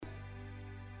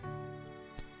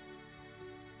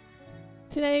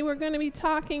Today we're going to be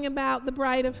talking about the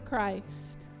bride of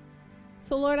Christ.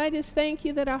 So Lord, I just thank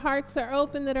you that our hearts are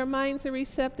open, that our minds are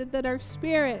receptive, that our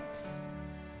spirits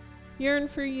yearn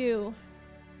for you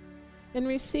and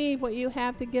receive what you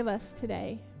have to give us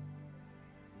today.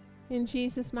 In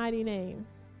Jesus' mighty name.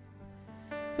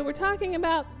 So we're talking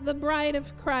about the bride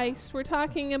of Christ. We're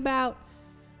talking about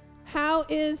how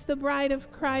is the bride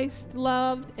of Christ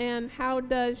loved and how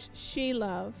does she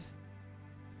love?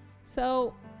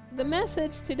 So the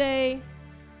message today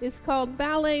is called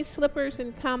Ballet, Slippers,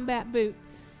 and Combat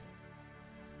Boots.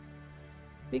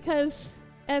 Because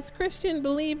as Christian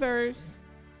believers,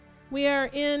 we are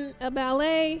in a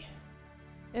ballet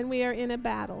and we are in a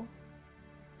battle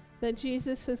that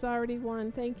Jesus has already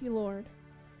won. Thank you, Lord.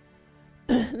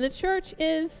 The church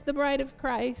is the bride of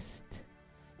Christ,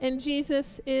 and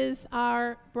Jesus is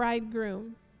our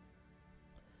bridegroom.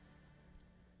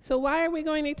 So why are we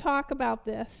going to talk about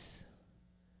this?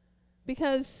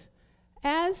 Because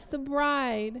as the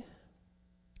bride,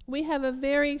 we have a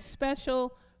very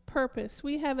special purpose.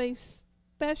 We have a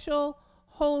special,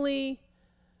 holy,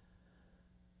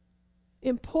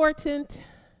 important,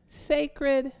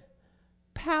 sacred,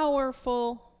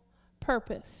 powerful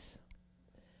purpose.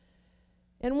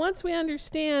 And once we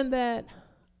understand that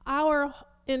our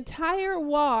entire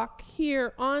walk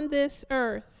here on this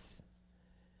earth,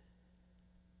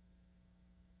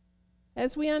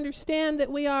 as we understand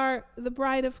that we are the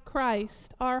bride of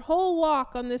Christ, our whole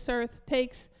walk on this earth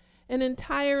takes an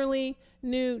entirely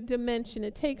new dimension.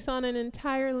 It takes on an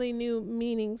entirely new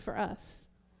meaning for us.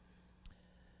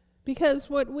 Because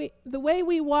the way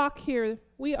we walk here,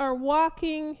 we are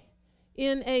walking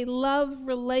in a love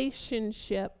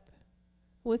relationship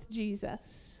with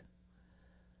Jesus,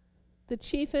 the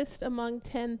chiefest among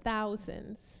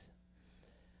 10,000s.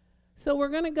 So we're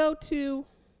going to go to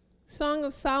Song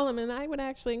of Solomon. I would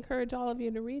actually encourage all of you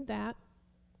to read that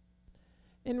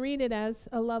and read it as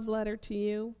a love letter to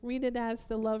you. Read it as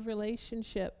the love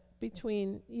relationship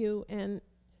between you and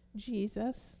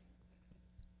Jesus.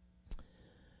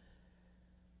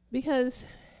 Because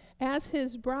as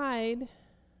his bride,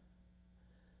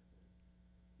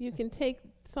 you can take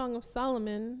Song of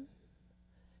Solomon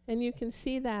and you can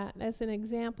see that as an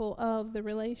example of the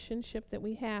relationship that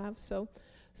we have. So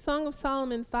Song of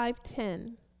Solomon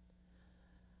 5:10.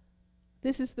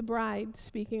 This is the bride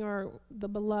speaking, or the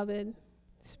beloved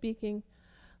speaking.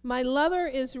 My lover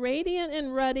is radiant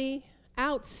and ruddy,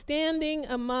 outstanding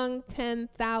among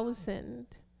 10,000.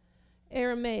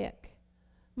 Aramaic.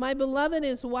 My beloved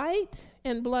is white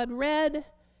and blood red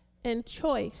and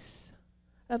choice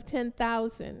of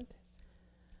 10,000.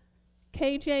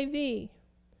 KJV.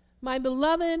 My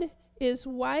beloved is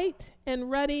white and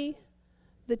ruddy,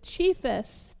 the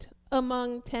chiefest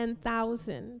among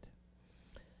 10,000.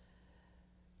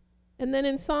 And then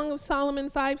in Song of Solomon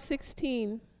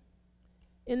 5:16,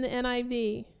 in the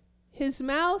NIV, his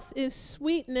mouth is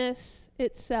sweetness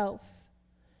itself.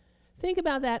 Think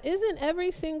about that. Isn't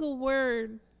every single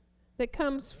word that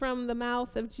comes from the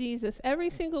mouth of Jesus,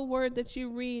 every single word that you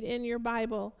read in your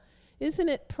Bible, isn't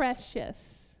it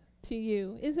precious to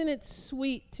you? Isn't it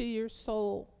sweet to your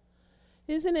soul?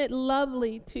 Isn't it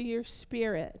lovely to your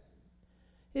spirit?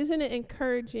 Isn't it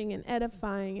encouraging and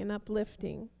edifying and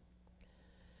uplifting?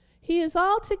 He is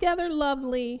altogether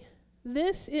lovely.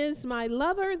 This is my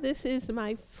lover. This is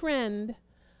my friend,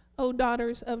 O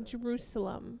daughters of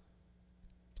Jerusalem.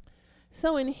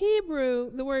 So in Hebrew,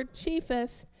 the word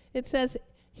chiefest, it says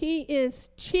he is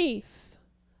chief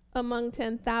among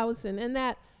 10,000. And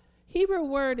that Hebrew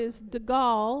word is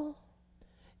dagal,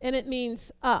 and it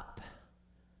means up.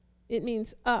 It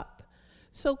means up.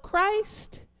 So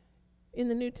Christ, in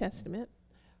the New Testament,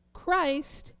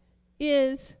 Christ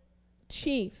is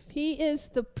chief. He is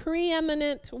the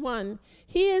preeminent one.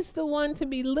 He is the one to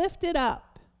be lifted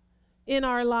up in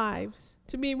our lives,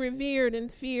 to be revered and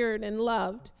feared and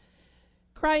loved.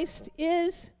 Christ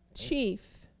is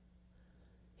chief.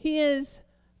 He is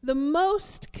the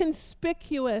most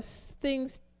conspicuous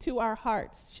things to our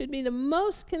hearts, should be the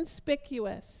most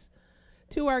conspicuous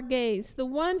to our gaze, the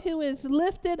one who is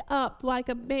lifted up like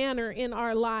a banner in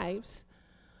our lives,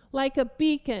 like a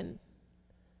beacon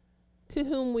to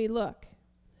whom we look.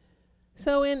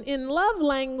 So in love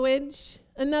language,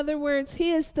 in other words,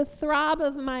 he is the throb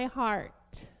of my heart.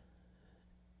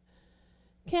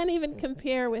 Can't even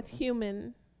compare with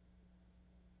human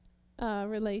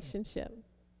relationship.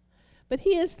 But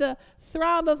he is the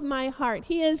throb of my heart.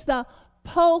 He is the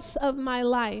pulse of my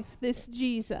life, this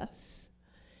Jesus.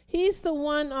 He's the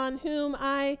one on whom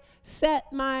I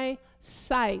set my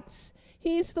sights.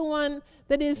 He's the one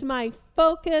that is my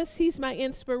focus. He's my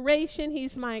inspiration.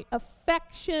 He's my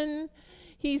affection.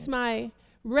 He's my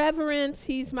reverence.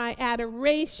 He's my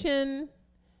adoration.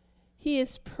 He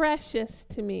is precious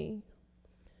to me.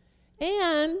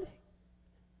 And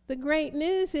the great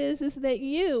news is that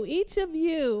you, each of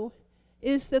you,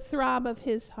 is the throb of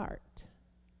his heart.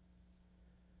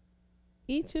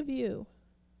 Each of you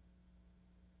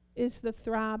is the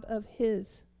throb of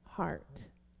his heart.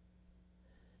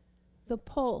 The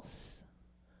pulse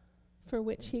for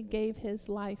which he gave his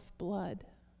life blood.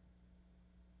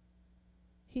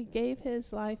 He gave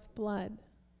his life blood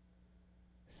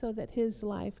so that his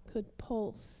life could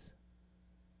pulse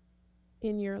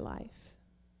in your life.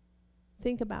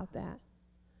 Think about that.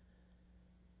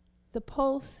 The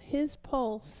pulse, his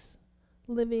pulse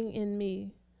living in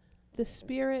me. The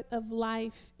spirit of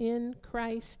life in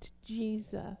Christ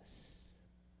Jesus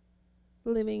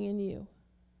living in you.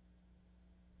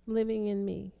 Living in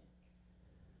me.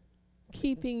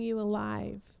 Keeping you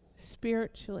alive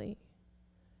spiritually.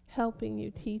 Helping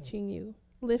you, teaching you,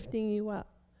 lifting you up.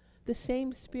 The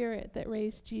same spirit that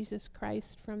raised Jesus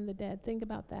Christ from the dead. Think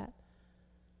about that.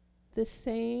 The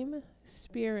same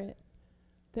spirit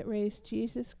that raised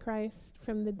Jesus Christ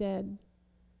from the dead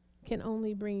can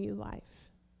only bring you life.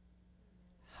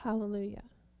 Hallelujah.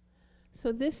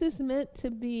 So this is meant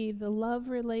to be the love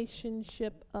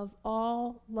relationship of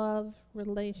all love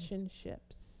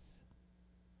relationships.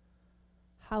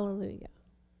 Hallelujah.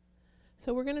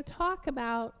 So we're going to talk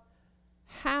about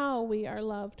how we are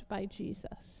loved by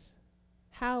Jesus.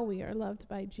 How we are loved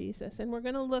by Jesus. And we're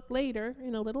going to look later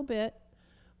in a little bit.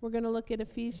 We're going to look at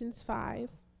Ephesians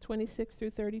 5:26 through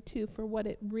 32 for what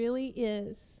it really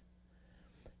is.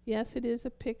 Yes, it is a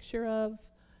picture of,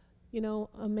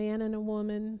 a man and a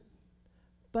woman,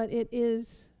 but it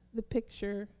is the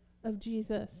picture of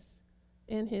Jesus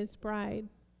and his bride,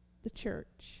 the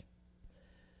church.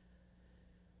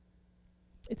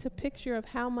 It's a picture of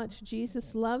how much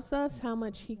Jesus loves us, how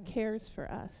much he cares for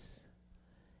us.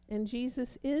 And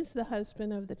Jesus is the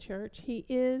husband of the church. He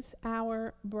is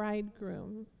our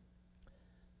bridegroom.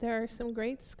 There are some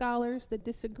great scholars that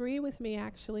disagree with me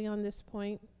actually on this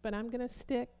point, but I'm going to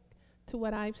stick to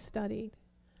what I've studied.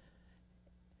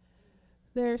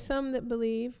 There are some that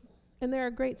believe, and there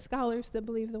are great scholars that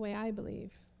believe the way I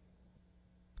believe.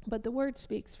 But the word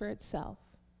speaks for itself.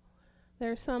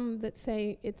 There are some that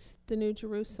say it's the New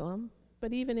Jerusalem,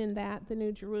 but even in that, the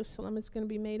New Jerusalem is going to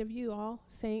be made of you all,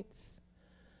 saints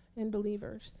and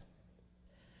believers.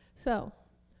 So,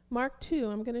 Mark 2,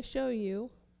 I'm going to show you.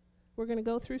 We're going to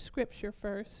go through Scripture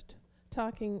first,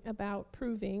 talking about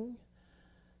proving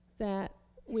that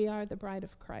we are the bride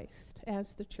of Christ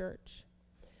as the church.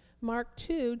 Mark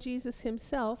 2, Jesus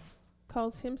himself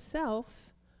calls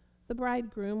himself the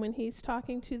bridegroom when he's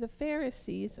talking to the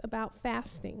Pharisees about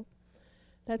fasting.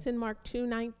 That's in Mark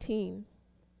 2:19.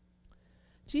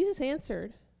 Jesus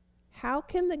answered, "How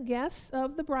can the guests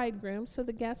of the bridegroom," so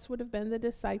the guests would have been the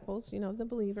disciples, the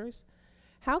believers,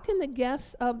 "how can the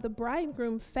guests of the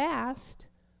bridegroom fast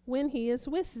when he is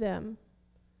with them?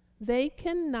 They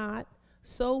cannot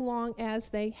so long as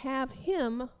they have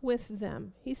him with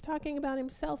them." He's talking about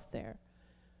himself there,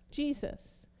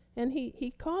 Jesus. And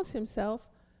he calls himself,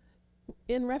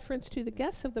 in reference to the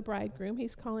guests of the bridegroom,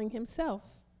 he's calling himself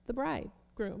the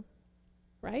bridegroom,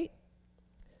 right?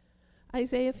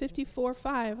 Isaiah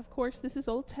 54:5, of course, this is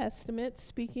Old Testament,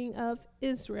 speaking of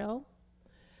Israel.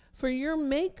 "For your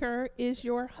maker is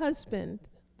your husband.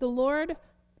 The Lord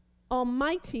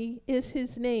Almighty is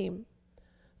his name.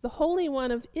 The Holy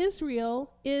One of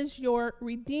Israel is your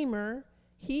Redeemer.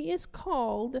 He is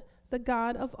called the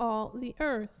God of all the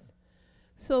earth."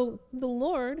 So the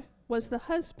Lord was the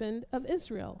husband of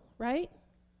Israel, right?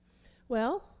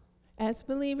 Well, as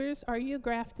believers, are you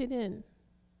grafted in?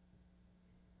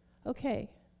 Okay.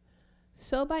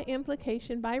 So by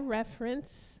implication, by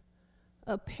reference,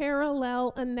 a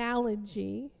parallel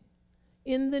analogy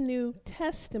in the New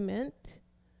Testament,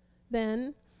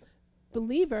 then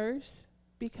believers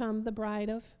become the bride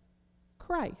of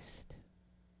Christ,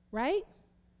 right?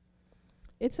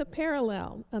 It's a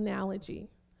parallel analogy.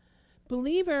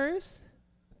 Believers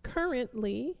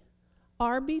currently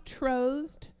are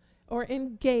betrothed or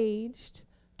engaged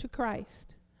to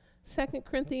Christ. 2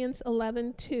 Corinthians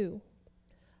 11:2.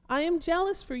 "I am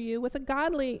jealous for you with a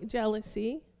godly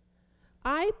jealousy.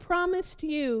 I promised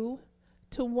you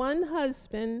to one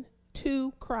husband,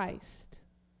 to Christ."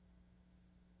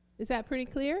 Is that pretty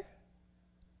clear?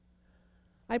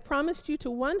 "I promised you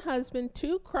to one husband,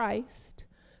 to Christ,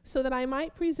 so that I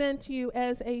might present you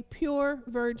as a pure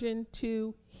virgin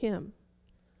to him."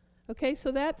 Okay,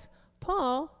 so that's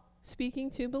Paul speaking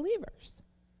to believers.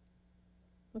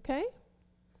 Okay?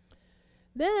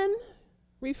 Then,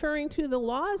 referring to the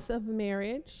laws of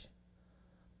marriage,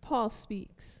 Paul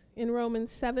speaks in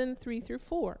Romans 7, 3 through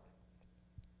 4.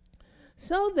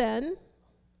 So then,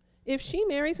 if she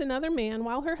marries another man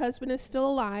while her husband is still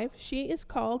alive, she is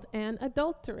called an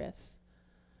adulteress.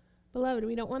 Beloved,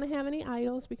 we don't want to have any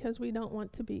idols because we don't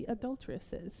want to be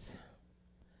adulteresses.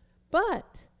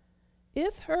 But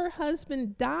if her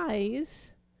husband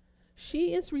dies,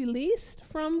 she is released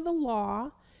from the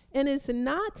law and is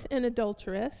not an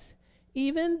adulteress,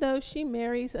 even though she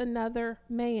marries another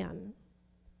man.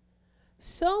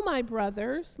 So, my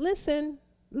brothers, listen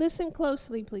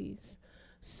closely, please.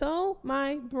 So,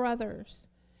 my brothers,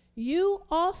 you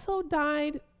also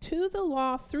died to the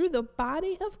law through the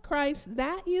body of Christ,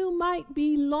 that you might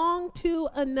belong to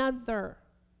another.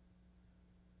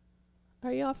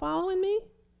 Are y'all following me?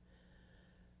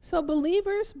 So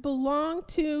believers belong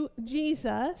to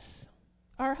Jesus,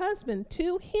 our husband,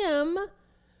 to him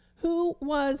who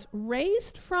was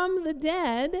raised from the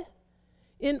dead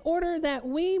in order that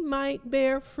we might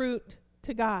bear fruit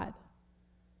to God.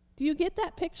 Do you get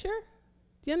that picture?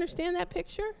 Do you understand that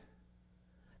picture?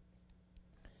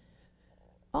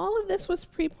 All of this was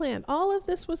pre-planned. All of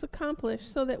this was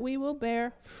accomplished so that we will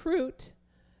bear fruit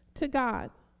to God.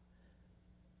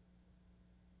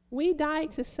 We die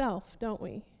to self, don't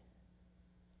we?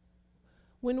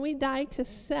 When we die to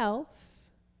self,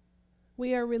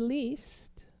 we are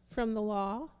released from the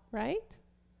law, right?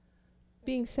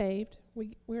 Being saved.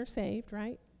 We're saved,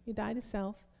 right? You die to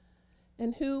self.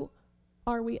 And who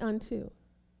are we unto?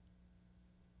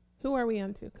 Who are we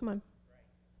unto? Come on.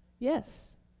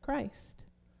 Yes, Christ.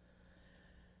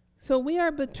 So we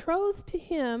are betrothed to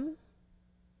him,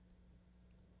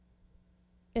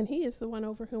 and he is the one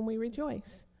over whom we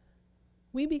rejoice.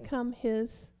 We become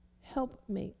his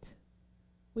helpmate.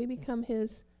 We become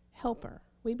his helper.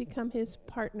 We become his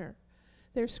partner.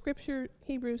 There's scripture,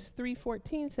 Hebrews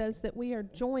 3:14 says that we are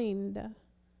joined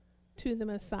to the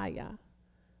Messiah.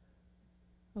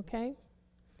 Okay?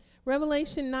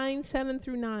 Revelation 9, 7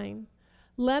 through 9.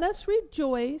 Let us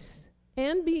rejoice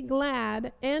and be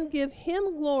glad and give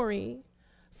him glory,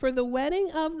 for the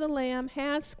wedding of the Lamb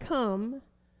has come,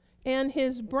 and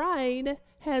his bride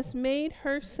has made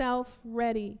herself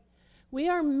ready. We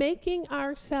are making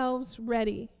ourselves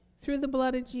ready through the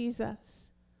blood of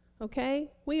Jesus.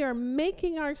 Okay? We are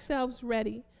making ourselves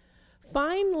ready.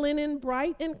 Fine linen,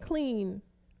 bright and clean,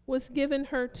 was given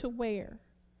her to wear.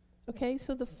 Okay?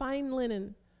 So the fine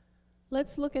linen,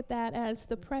 let's look at that as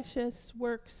the precious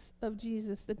works of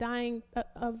Jesus, the dying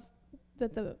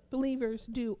that the believers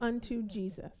do unto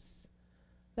Jesus.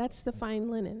 That's the fine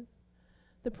linen,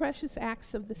 the precious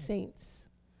acts of the saints.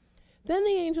 Then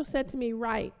the angel said to me,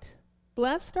 write,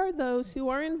 blessed are those who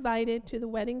are invited to the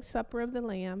wedding supper of the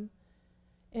Lamb.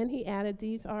 And he added,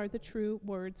 these are the true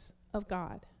words of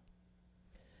God.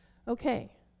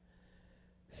 Okay,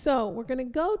 so we're going to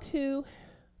go to,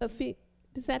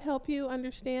 does that help you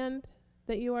understand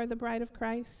that you are the bride of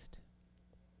Christ?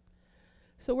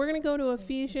 So we're going to go to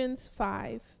Ephesians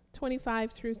 5,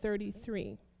 25 through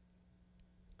 33.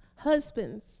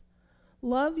 Husbands,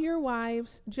 love your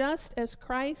wives just as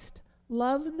Christ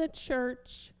loved the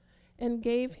church and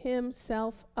gave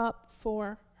himself up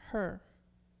for her.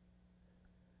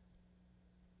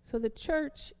 So the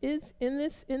church is in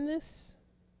this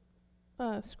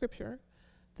scripture.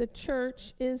 The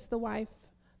church is the wife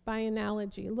by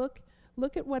analogy. Look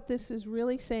at what this is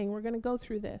really saying. We're going to go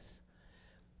through this.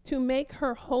 To make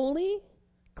her holy,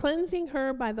 cleansing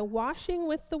her by the washing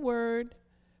with the word,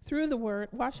 through the word,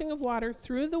 washing of water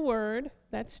through the word.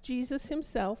 That's Jesus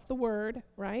himself, the word,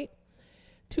 right?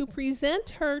 To present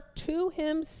her to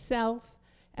himself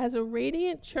as a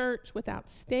radiant church without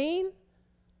stain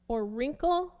or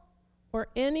wrinkle or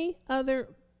any other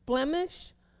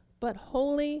blemish, but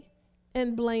holy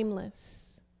and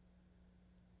blameless.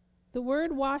 The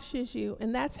word washes you,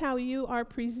 and that's how you are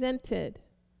presented.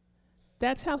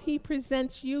 That's how he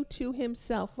presents you to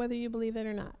himself, whether you believe it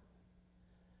or not.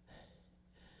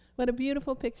 What a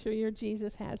beautiful picture your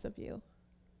Jesus has of you.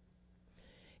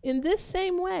 In this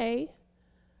same way,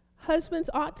 husbands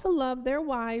ought to love their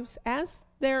wives as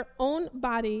their own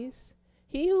bodies.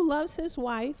 He who loves his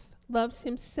wife loves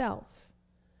himself.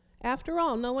 After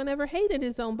all, no one ever hated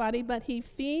his own body, but he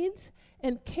feeds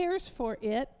and cares for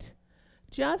it,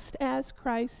 just as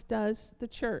Christ does the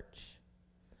church.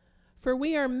 For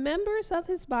we are members of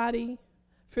his body.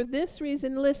 For this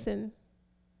reason, listen.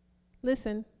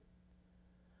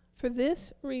 For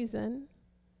this reason,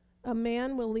 a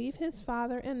man will leave his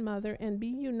father and mother and be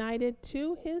united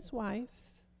to his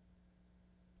wife,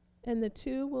 and the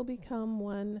two will become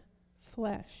one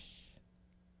flesh.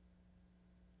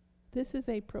 This is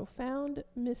a profound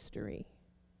mystery.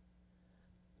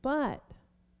 But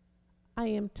I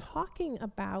am talking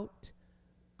about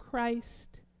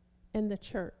Christ and the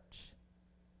church.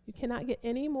 You cannot get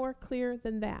any more clear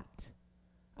than that.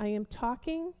 I am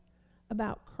talking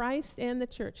about Christ and the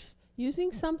church,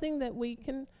 using something that we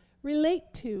can relate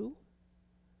to,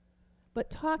 but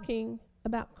talking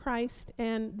about Christ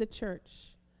and the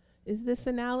church. Is this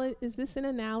an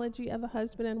analogy of a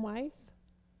husband and wife?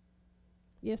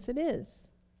 Yes, it is.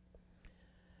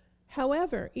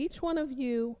 However, each one of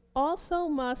you also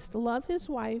must love his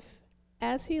wife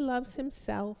as he loves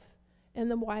himself,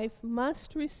 and the wife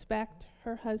must respect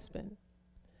her husband.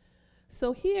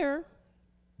 So here,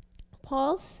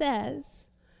 Paul says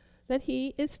that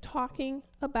he is talking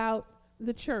about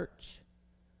the church,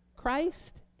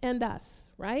 Christ and us,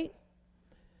 right?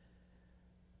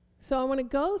 So I want to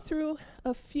go through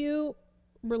a few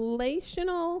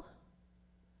relational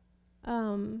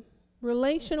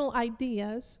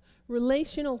ideas,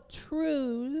 relational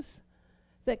truths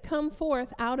that come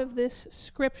forth out of this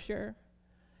scripture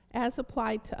as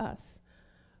applied to us.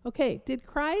 Okay, did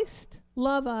Christ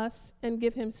love us and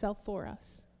give himself for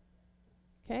us?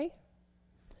 Okay?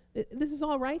 This is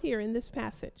all right here in this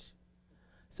passage.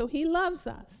 So he loves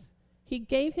us. He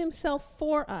gave himself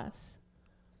for us.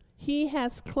 He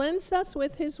has cleansed us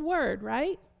with his word,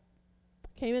 right?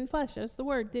 Came in flesh, that's the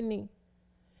word, didn't he?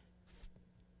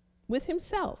 With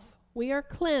himself. We are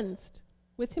cleansed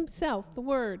with himself, the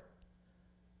word,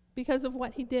 because of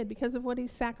what he did, because of what he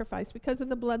sacrificed, because of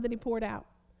the blood that he poured out.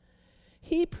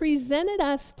 He presented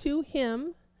us to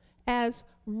him as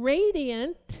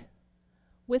radiant,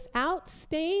 without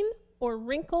stain or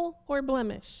wrinkle or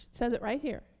blemish. It says it right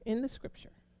here in the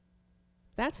scripture.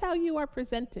 That's how you are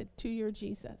presented to your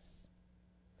Jesus.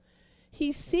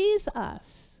 He sees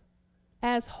us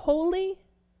as holy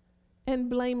and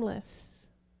blameless.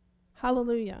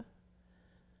 Hallelujah.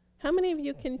 How many of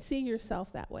you can see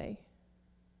yourself that way?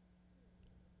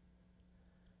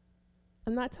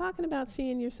 I'm not talking about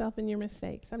seeing yourself in your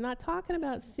mistakes. I'm not talking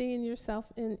about seeing yourself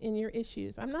in your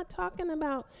issues. I'm not talking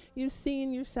about you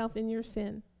seeing yourself in your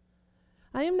sin.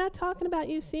 I am not talking about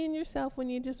you seeing yourself when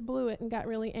you just blew it and got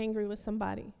really angry with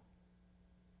somebody.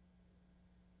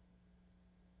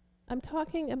 I'm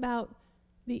talking about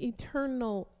the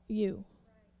eternal you.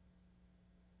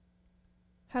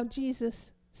 How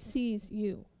Jesus sees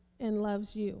you and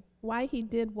loves you. Why he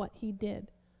did what he did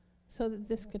so that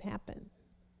this could happen.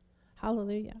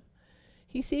 Hallelujah.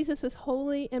 He sees us as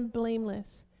holy and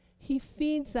blameless. He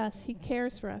feeds us. He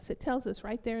cares for us. It tells us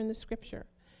right there in the scripture.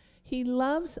 He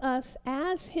loves us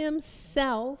as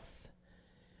himself,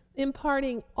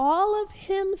 imparting all of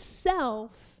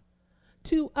himself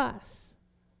to us.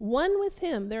 One with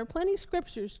him. There are plenty of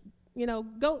scriptures.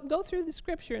 Go through the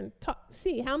scripture and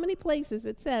see how many places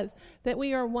it says that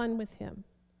we are one with him.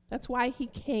 That's why he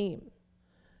came,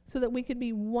 so that we could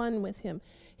be one with him.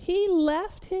 He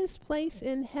left his place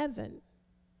in heaven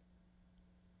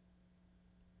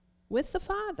with the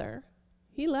Father.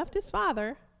 He left his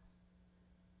Father.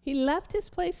 He left his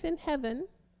place in heaven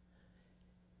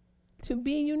to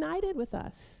be united with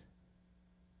us.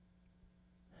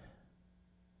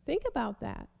 Think about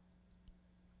that.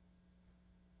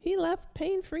 He left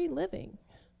pain-free living.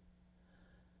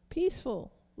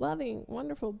 Peaceful, loving,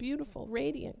 wonderful, beautiful,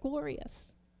 radiant,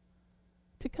 glorious.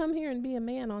 To come here and be a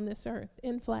man on this earth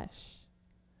in flesh.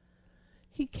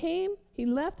 He came, he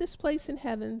left his place in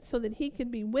heaven so that he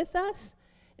could be with us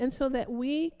and so that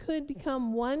we could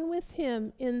become one with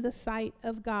him in the sight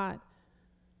of God.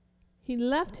 He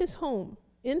left his home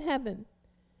in heaven.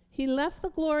 He left the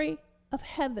glory of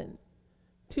heaven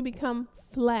to become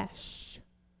flesh.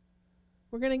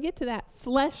 We're going to get to that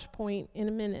flesh point in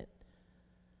a minute.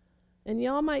 And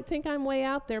y'all might think I'm way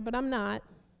out there, but I'm not.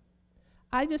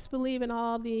 I just believe in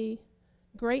all the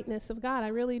greatness of God. I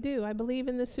really do. I believe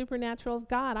in the supernatural of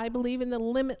God. I believe in the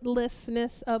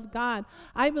limitlessness of God.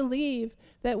 I believe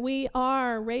that we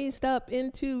are raised up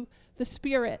into the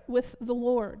Spirit with the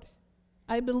Lord.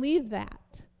 I believe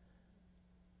that.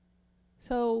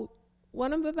 So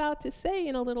what I'm about to say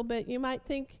in a little bit, you might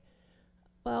think,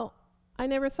 well, I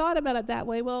never thought about it that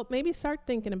way. Well, maybe start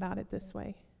thinking about it this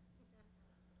way.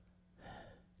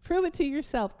 Prove it to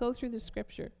yourself. Go through the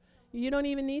scripture. You don't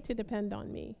even need to depend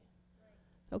on me.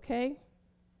 Okay?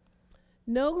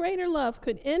 No greater love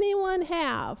could anyone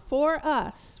have for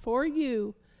us, for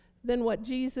you, than what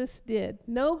Jesus did.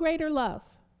 No greater love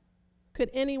could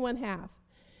anyone have.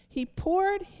 He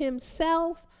poured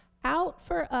himself out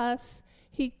for us.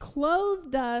 He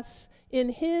clothed us in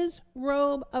his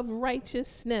robe of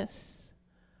righteousness.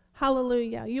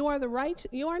 Hallelujah. You are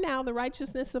now the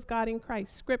righteousness of God in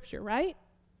Christ. Scripture, right?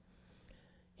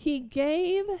 He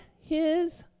gave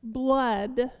his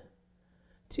blood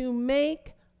to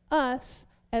make us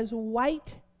as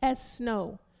white as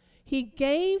snow. He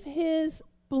gave his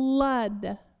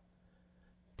blood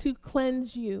to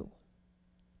cleanse you,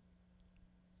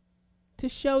 to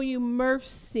show you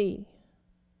mercy.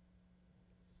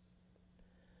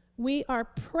 We are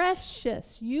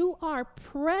precious. You are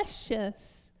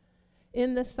precious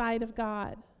in the sight of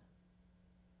God.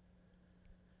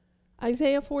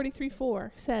 Isaiah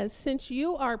 43:4 says, since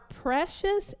you are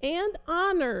precious and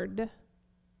honored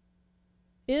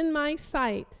in my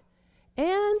sight,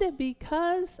 and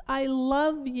because I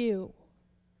love you,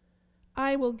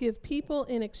 I will give people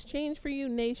in exchange for you,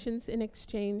 nations in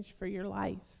exchange for your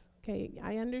life. Okay,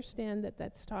 I understand that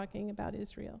that's talking about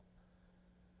Israel.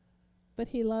 But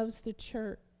he loves the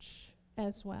church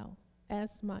as well,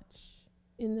 as much,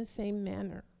 in the same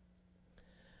manner.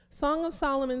 Song of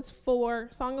Solomon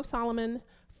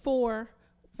 4,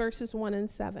 verses 1 and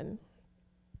 7.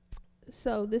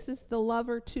 So this is the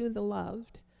lover to the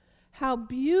loved. How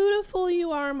beautiful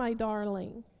you are, my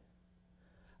darling.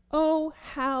 Oh,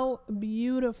 how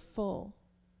beautiful.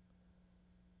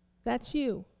 That's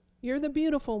you. You're the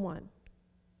beautiful one.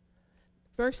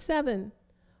 Verse 7.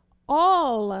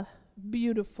 All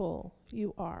beautiful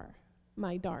you are,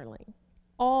 my darling.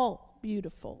 All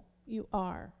beautiful you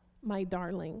are, my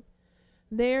darling.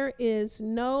 There is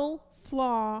no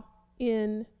flaw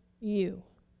in you.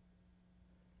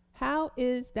 How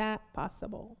is that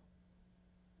possible?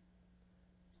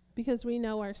 Because we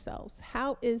know ourselves.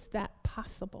 How is that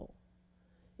possible?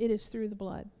 It is through the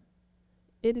blood.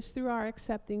 It is through our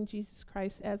accepting Jesus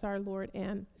Christ as our Lord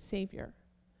and Savior.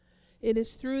 It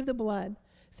is through the blood.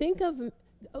 Think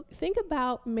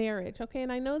about marriage, okay?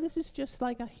 And I know this is just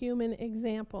like a human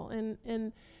example,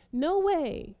 and no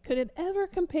way could it ever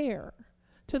compare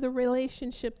to the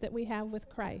relationship that we have with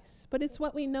Christ. But it's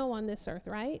what we know on this earth,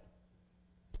 right?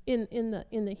 In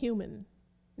the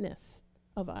humanness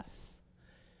of us.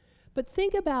 But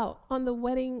think about on the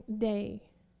wedding day.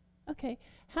 Okay,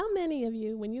 how many of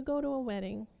you, when you go to a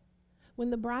wedding, when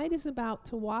the bride is about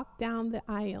to walk down the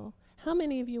aisle, how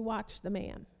many of you watch the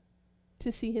man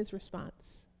to see his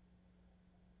response?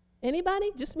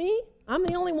 Anybody? Just me? I'm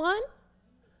the only one?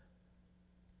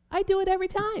 I do it every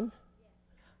time.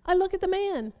 I look at the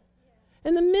man.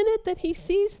 And the minute that he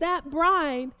sees that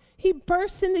bride, he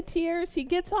bursts into tears. He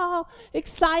gets all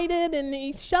excited and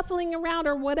he's shuffling around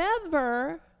or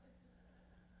whatever.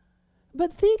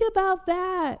 But think about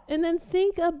that. And then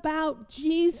think about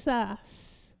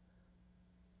Jesus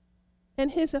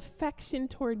and his affection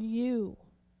toward you.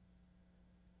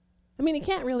 I mean, it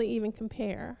can't really even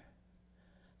compare.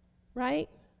 Right?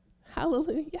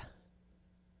 Hallelujah.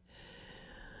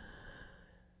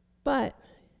 But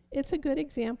it's a good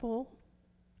example,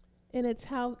 and it's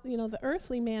how, the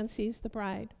earthly man sees the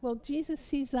bride. Well, Jesus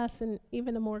sees us in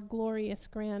even a more glorious,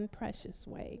 grand, precious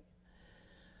way.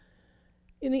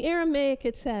 In the Aramaic,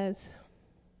 it says,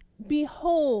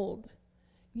 behold,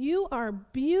 you are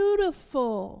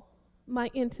beautiful, my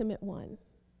intimate one.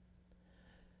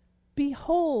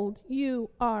 Behold, you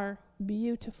are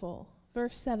beautiful.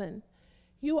 Verse 7,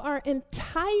 you are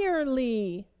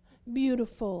entirely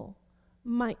beautiful,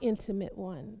 my intimate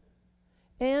one,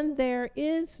 and there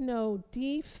is no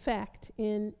defect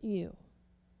in you.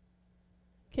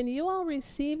 Can you all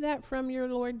receive that from your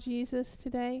Lord Jesus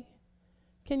today?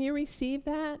 Can you receive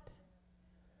that?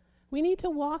 We need to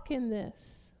walk in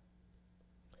this.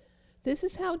 This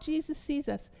is how Jesus sees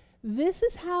us. This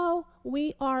is how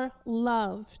we are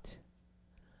loved.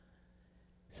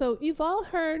 So you've all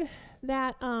heard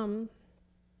that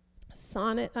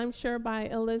sonnet, I'm sure, by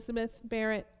Elizabeth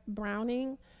Barrett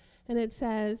Browning, and it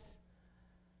says,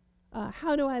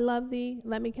 how do I love thee?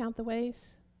 Let me count the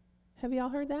ways. Have you all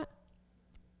heard that?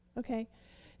 Okay.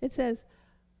 It says,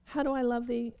 how do I love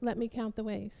thee? Let me count the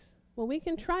ways. Well, we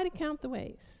can try to count the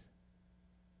ways,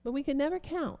 but we can never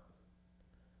count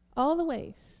all the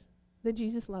ways that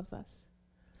Jesus loves us.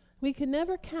 We can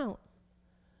never count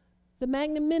the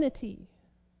magnanimity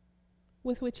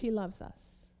with which he loves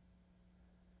us.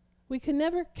 We can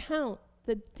never count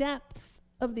the depth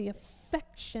of the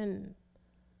affection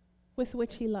with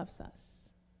which he loves us.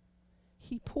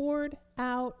 He poured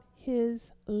out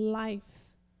his life.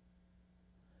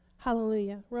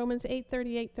 Hallelujah. Romans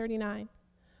 8:38-39.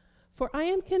 For I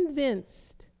am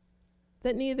convinced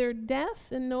that neither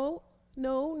death, and no,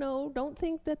 don't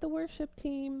think that the worship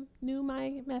team knew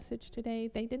my message today.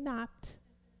 They did not.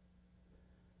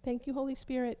 Thank you, Holy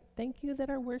Spirit. Thank you that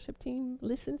our worship team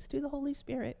listens to the Holy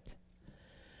Spirit.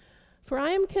 For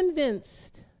I am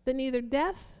convinced that neither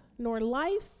death, nor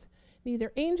life,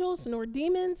 neither angels nor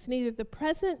demons, neither the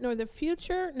present nor the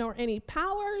future, nor any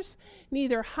powers,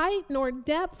 neither height nor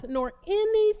depth, nor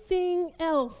anything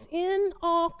else in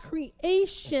all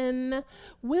creation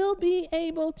will be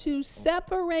able to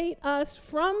separate us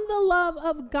from the love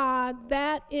of God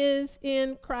that is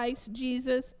in Christ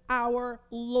Jesus our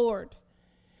Lord.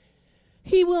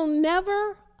 He will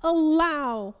never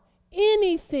allow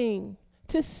anything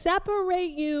to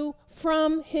separate you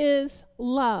from his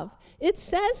love. It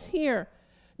says here,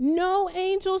 no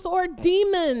angels or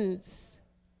demons.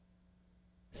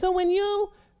 So when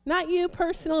you, not you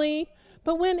personally,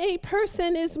 but when a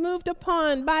person is moved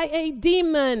upon by a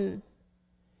demon,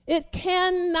 it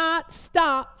cannot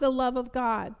stop the love of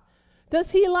God.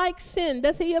 Does he like sin?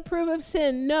 Does he approve of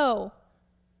sin? No.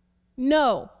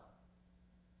 No.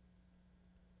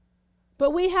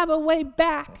 But we have a way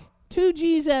back to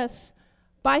Jesus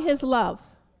by his love.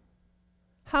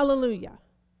 Hallelujah.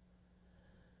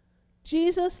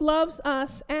 Jesus loves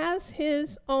us as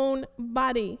his own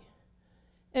body.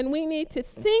 And we need to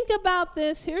think about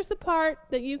this. Here's the part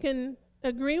that you can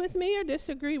agree with me or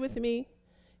disagree with me.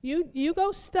 You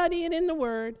go study it in the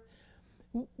Word.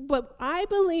 But I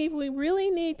believe we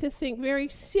really need to think very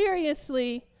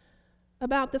seriously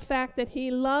about the fact that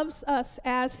he loves us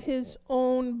as his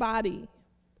own body.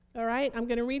 All right? I'm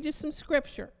going to read you some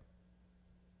scripture.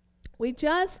 We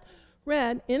just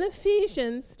read in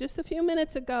Ephesians just a few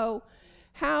minutes ago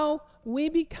how we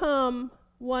become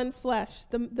one flesh,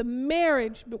 the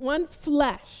marriage, one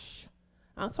flesh.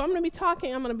 So I'm going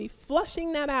to be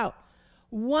flushing that out.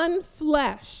 One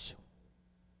flesh.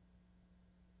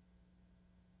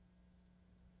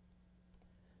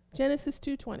 Genesis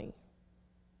 2:20.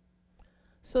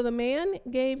 So the man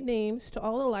gave names to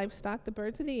all the livestock, the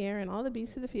birds of the air, and all the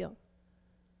beasts of the field.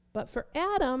 But for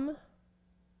Adam,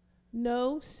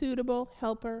 no suitable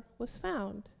helper was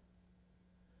found.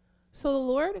 So the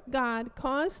Lord God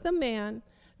caused the man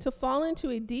to fall into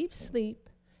a deep sleep,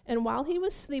 and while he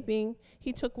was sleeping,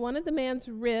 he took one of the man's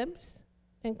ribs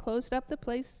and closed up the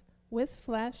place with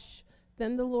flesh.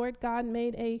 Then the Lord God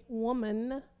made a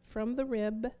woman from the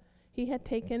rib he had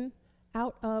taken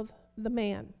out of the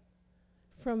man.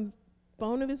 From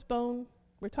bone of his bone,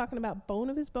 we're talking about bone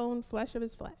of his bone, flesh of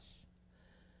his flesh.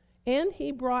 And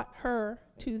he brought her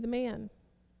to the man.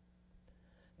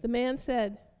 The man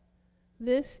said,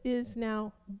 "This is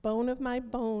now bone of my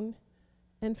bone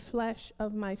and flesh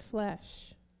of my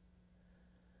flesh.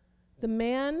 The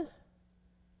man,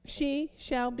 she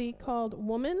shall be called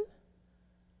woman,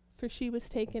 for she was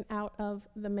taken out of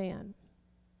the man."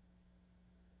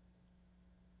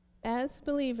 As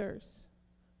believers,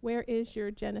 where is your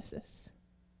Genesis?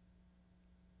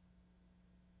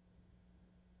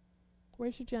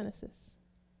 Where's your Genesis?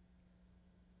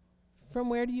 From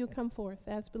where do you come forth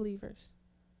as believers?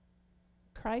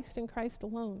 Christ and Christ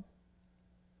alone.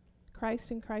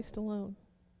 Christ and Christ alone.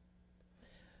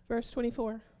 Verse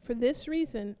 24, for this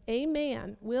reason, a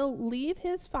man will leave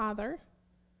his father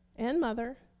and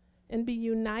mother and be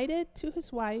united to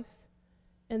his wife,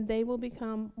 and they will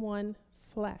become one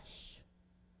flesh.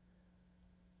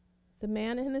 The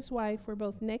man and his wife were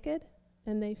both naked,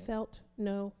 and they felt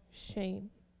no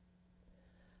shame.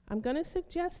 I'm going to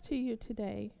suggest to you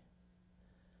today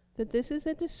that this is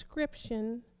a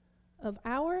description of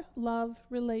our love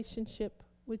relationship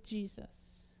with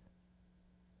Jesus.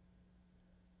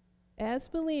 As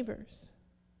believers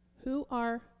who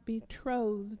are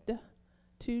betrothed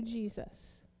to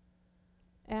Jesus,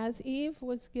 as Eve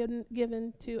was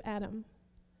given to Adam,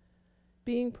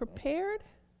 being prepared,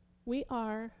 we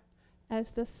are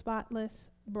as the spotless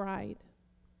bride.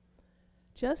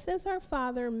 Just as our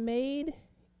Father made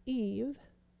Eve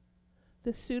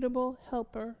the suitable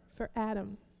helper for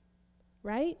Adam,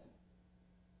 right?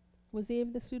 Was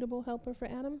Eve the suitable helper for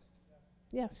Adam?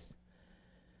 Yes.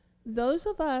 Those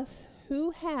of us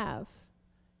who have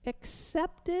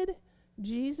accepted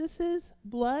Jesus'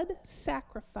 blood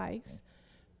sacrifice,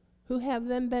 who have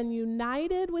then been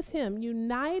united with him,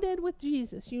 united with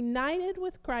Jesus, united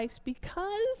with Christ,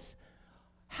 because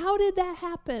how did that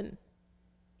happen?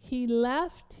 He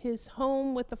left his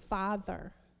home with the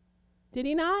Father. Did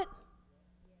he not?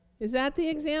 Is that the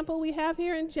example we have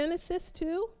here in Genesis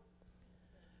 2?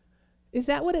 Is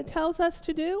that what it tells us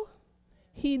to do?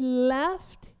 He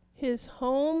left his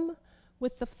home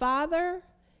with the Father.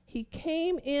 He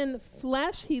came in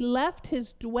flesh. He left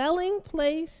his dwelling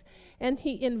place, and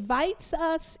he invites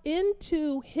us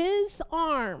into his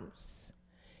arms,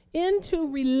 into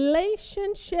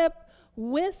relationship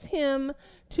with him,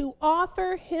 to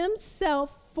offer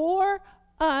himself for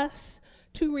us,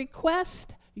 to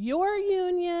request your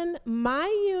union, my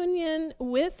union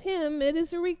with him. It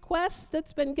is a request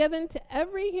that's been given to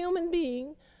every human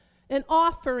being, an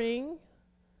offering.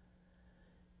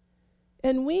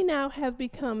 And we now have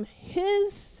become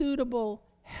his suitable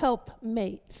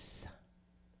helpmates,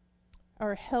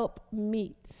 or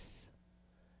helpmeets,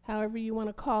 however you want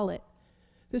to call it.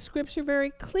 The scripture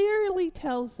very clearly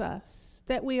tells us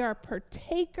that we are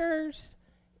partakers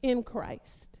in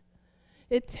Christ.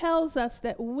 It tells us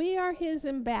that we are his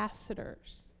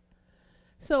ambassadors.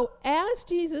 So as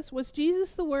Jesus, was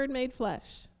Jesus the Word made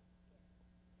flesh?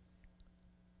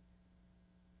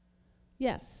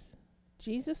 Yes,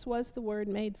 Jesus was the Word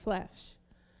made flesh.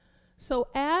 So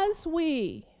as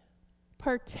we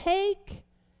partake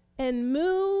and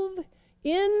move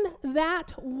in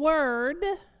that Word,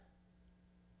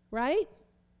 right?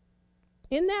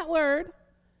 In that Word,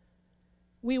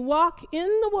 we walk in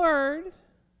the Word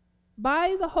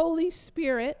by the Holy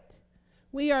Spirit.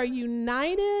 We are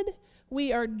united.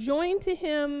 We are joined to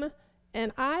him.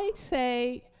 And I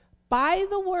say, by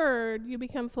the Word, you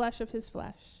become flesh of his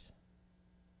flesh.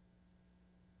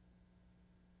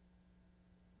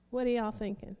 What are y'all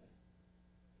thinking?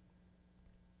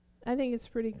 I think it's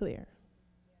pretty clear.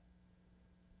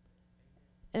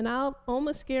 And I'll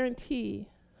almost guarantee,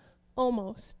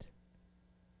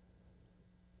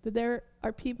 that there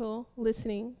are people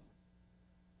listening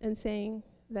and saying,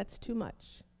 that's too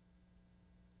much.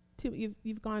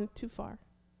 You've gone too far.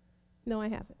 No, I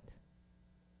haven't.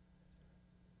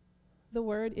 The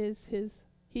Word is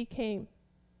he came.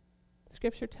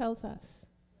 Scripture tells us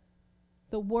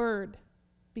the Word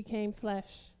became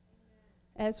flesh.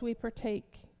 As we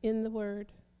partake in the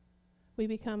Word, we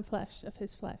become flesh of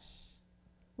his flesh.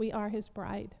 We are his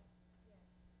bride.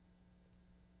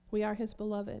 We are his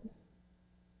beloved.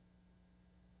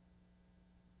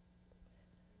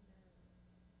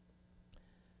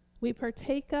 We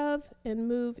partake of and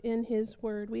move in his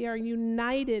Word. We are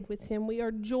united with him. We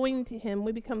are joined to him.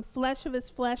 We become flesh of his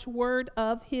flesh, word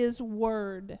of his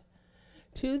Word.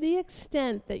 To the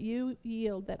extent that you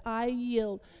yield, that I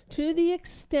yield, to the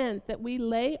extent that we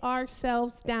lay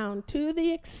ourselves down, to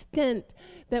the extent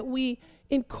that we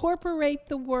incorporate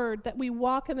the Word, that we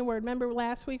walk in the Word. Remember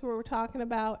last week we were talking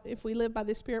about if we live by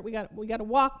the Spirit, we got to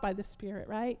walk by the Spirit,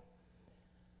 right?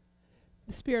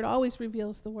 The Spirit always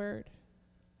reveals the Word.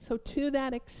 So to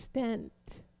that extent,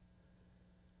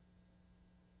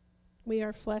 we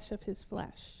are flesh of his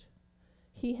flesh.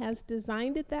 He has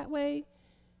designed it that way.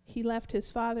 He left his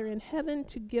Father in heaven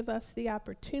to give us the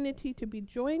opportunity to be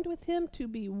joined with him, to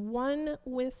be one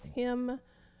with him,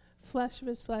 flesh of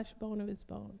his flesh, bone of his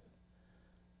bone.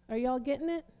 Are y'all getting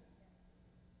it?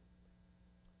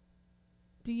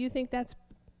 Do you think that's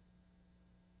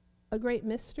a great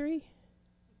mystery?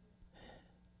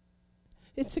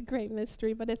 It's a great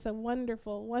mystery, but it's a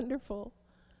wonderful, wonderful,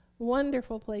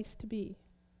 wonderful place to be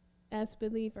as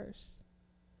believers.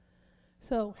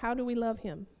 So, how do we love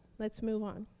him? Let's move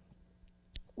on.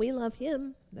 We love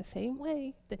him the same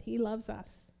way that he loves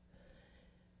us.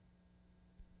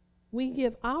 We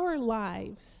give our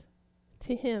lives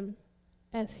to him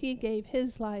as he gave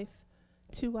his life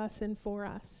to us and for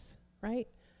us, right?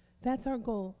 That's our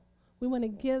goal. We want to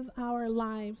give our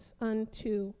lives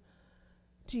unto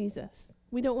Jesus.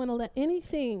 We don't want to let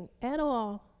anything at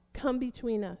all come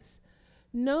between us.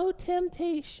 No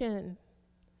temptation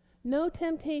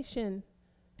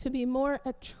to be more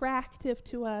attractive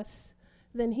to us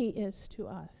than he is to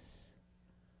us.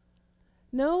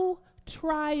 No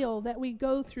trial that we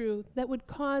go through that would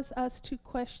cause us to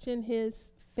question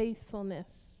his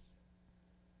faithfulness.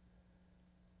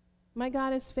 My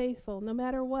God is faithful no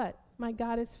matter what. My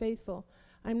God is faithful.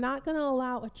 I'm not going to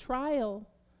allow a trial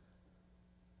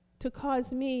to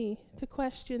cause me to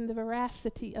question the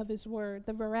veracity of his word,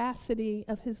 the veracity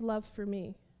of his love for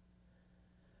me.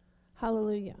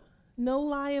 Hallelujah. No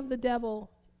lie of the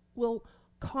devil will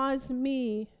cause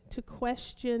me to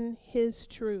question his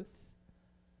truth.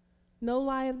 No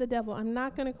lie of the devil. I'm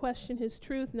not going to question his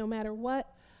truth no matter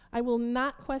what. I will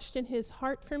not question his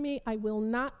heart for me. I will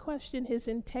not question his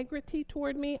integrity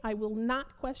toward me. I will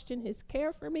not question his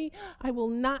care for me. I will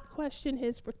not question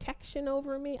his protection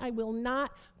over me. I will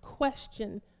not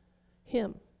question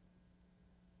him.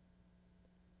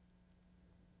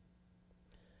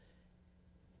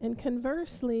 And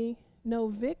conversely, no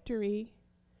victory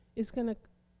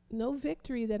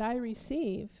that I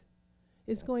receive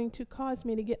is going to cause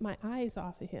me to get my eyes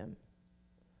off of him.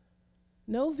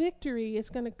 No victory is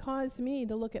going to cause me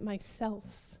to look at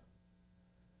myself.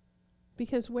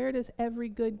 Because where does every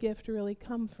good gift really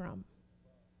come from?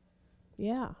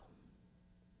 Yeah.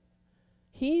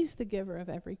 He's the giver of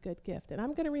every good gift. And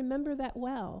I'm going to remember that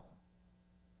well.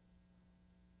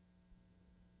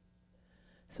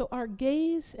 So our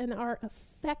gaze and our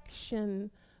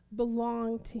affection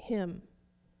belong to him.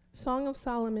 Song of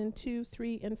Solomon 2,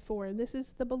 3, and 4. This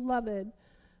is the beloved,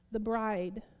 the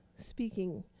bride,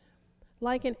 speaking.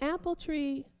 Like an apple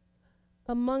tree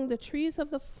among the trees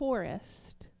of the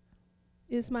forest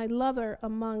is my lover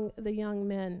among the young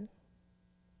men.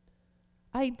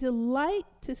 I delight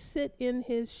to sit in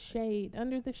his shade,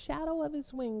 under the shadow of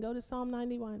his wing. Go to Psalm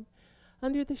 91.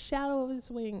 Under the shadow of his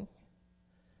wing.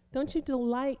 Don't you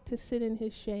delight to sit in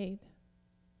his shade?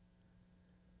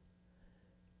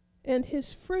 And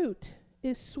his fruit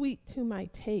is sweet to my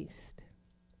taste.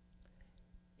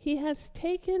 He has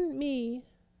taken me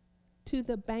to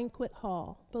the banquet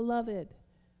hall. Beloved,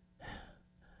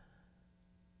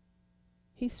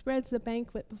 he spreads the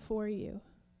banquet before you.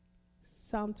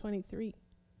 Psalm 23.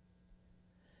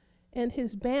 And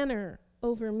his banner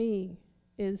over me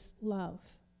is love.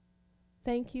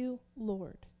 Thank you,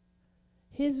 Lord.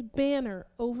 His banner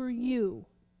over you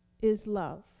is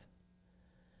love.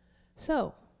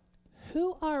 So,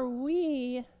 who are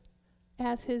we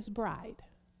as his bride?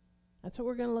 That's what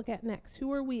we're going to look at next.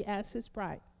 Who are we as his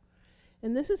bride?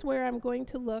 And this is where I'm going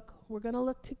to look. We're going to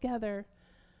look together.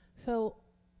 So,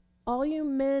 all you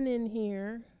men in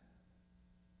here,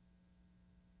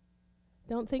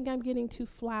 don't think I'm getting too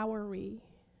flowery.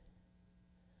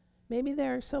 Maybe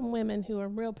there are some women who are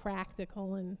real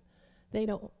practical and they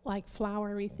don't like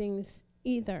flowery things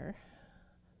either.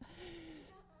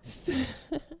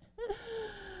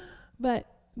 But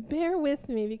bear with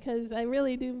me, because I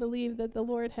really do believe that the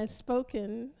Lord has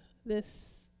spoken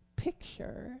this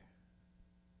picture,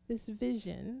 this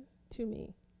vision to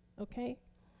me, okay?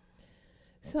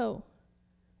 So,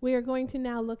 we are going to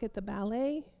now look at the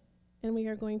ballet, and we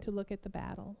are going to look at the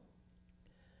battle.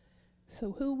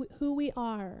 So who we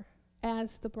are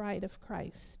as the bride of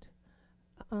Christ,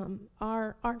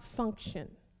 our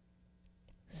function.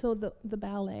 So the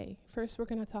ballet. First, we're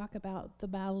going to talk about the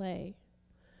ballet.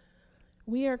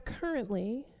 We are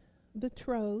currently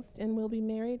betrothed and will be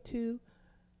married to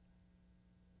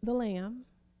the Lamb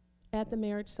at the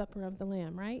marriage supper of the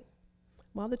Lamb, right?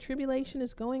 While the tribulation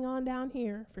is going on down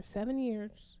here for 7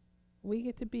 years, we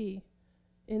get to be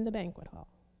in the banquet hall.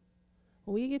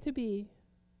 We get to be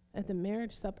at the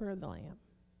marriage supper of the Lamb.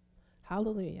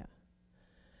 Hallelujah.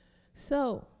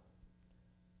 So,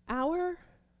 our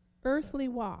earthly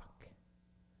walk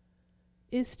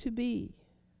is to be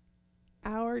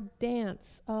our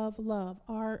dance of love,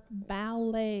 our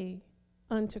ballet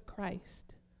unto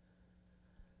Christ.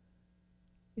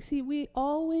 You see, we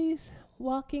always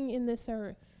walking in this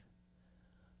earth,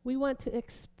 we want to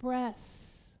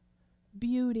express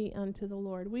beauty unto the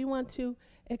Lord. We want to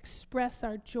express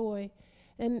our joy.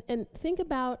 And think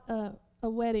about a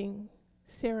wedding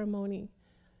ceremony.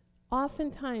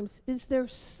 Oftentimes, is there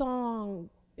song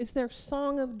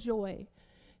of joy?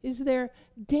 Is there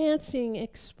dancing,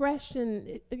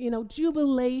 expression,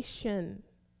 jubilation?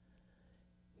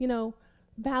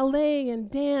 Ballet and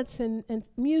dance and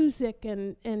music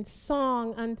and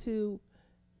song unto,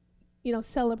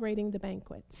 celebrating the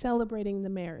banquet, celebrating the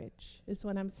marriage is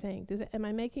what I'm saying. Am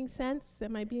I making sense?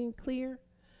 Am I being clear?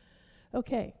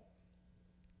 Okay.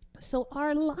 So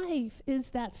our life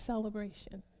is that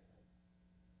celebration.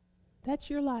 That's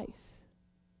your life.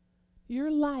 Your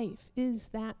life is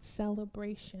that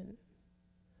celebration.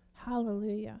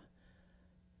 Hallelujah.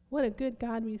 What a good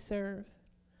God we serve.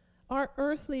 Our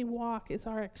earthly walk is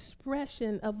our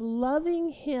expression of loving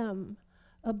him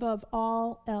above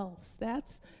all else.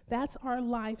 That's our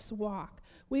life's walk.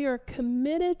 We are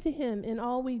committed to him in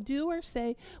all we do or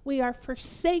say. We are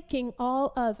forsaking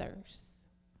all others.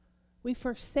 We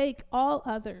forsake all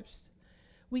others.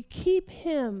 We keep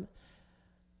him,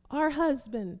 our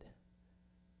husband,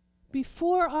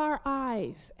 before our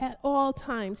eyes at all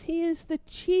times. He is the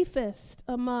chiefest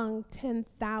among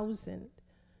 10,000.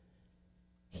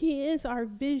 He is our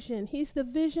vision. He's the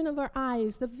vision of our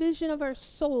eyes, the vision of our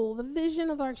soul, the vision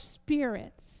of our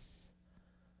spirits.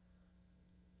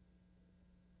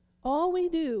 All we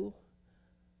do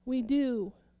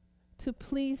to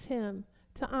please him,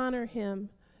 to honor him,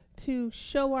 to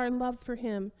show our love for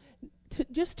him,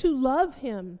 just to love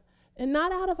him, and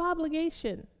not out of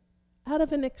obligation, out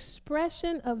of an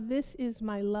expression of this is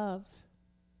my love.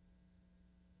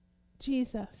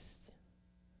 Jesus,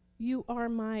 you are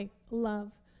my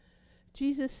love.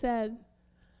 Jesus said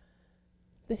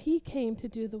that he came to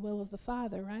do the will of the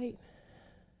Father, right?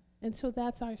 And so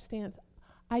that's our stance.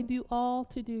 I do all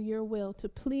to do your will, to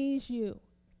please you.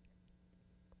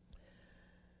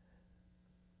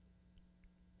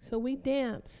 So we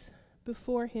dance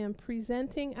before him,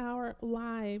 presenting our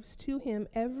lives to him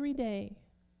every day,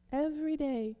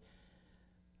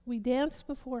 We dance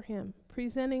before him,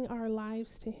 presenting our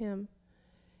lives to him.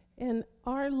 And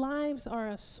our lives are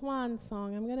a swan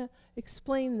song. I'm going to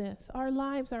explain this. Our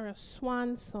lives are a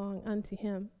swan song unto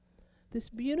him. This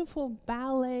beautiful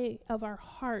ballet of our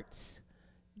hearts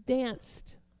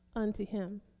danced unto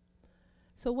him.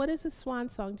 So what is a swan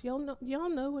song? Do y'all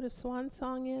know what a swan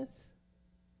song is?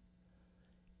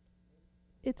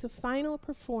 It's a final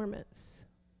performance.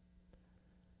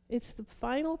 It's the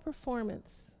final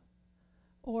performance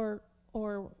or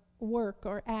work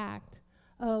or act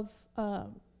of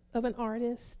an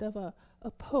artist, of a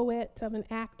poet, of an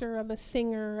actor, of a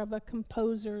singer, of a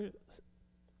composer,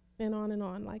 and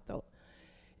on like that.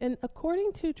 And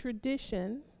according to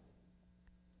tradition,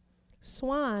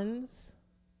 swans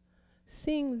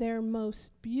sing their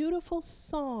most beautiful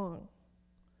song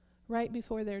right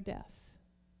before their death.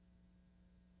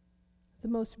 The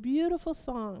most beautiful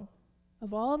song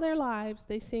of all their lives,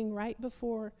 they sing right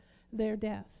before their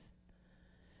death.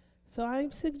 So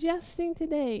I'm suggesting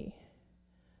today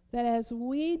that as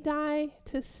we die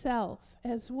to self,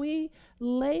 as we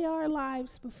lay our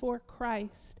lives before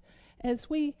Christ, as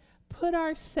we put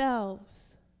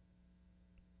ourselves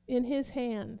in his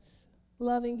hands,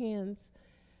 loving hands,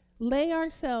 lay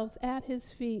ourselves at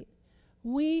his feet,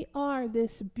 we are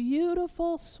this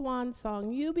beautiful swan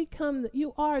song.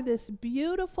 You are this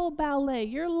beautiful ballet.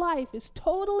 Your life is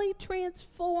totally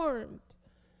transformed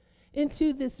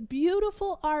into this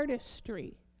beautiful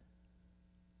artistry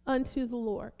unto the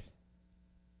Lord.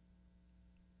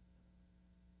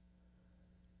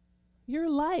 Your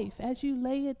life, as you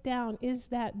lay it down, is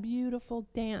that beautiful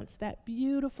dance, that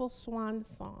beautiful swan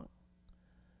song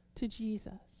to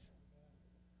Jesus.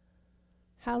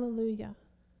 Hallelujah.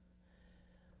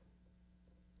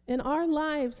 And our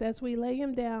lives, as we lay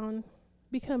him down,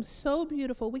 become so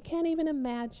beautiful, we can't even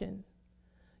imagine.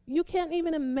 You can't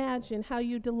even imagine how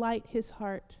you delight his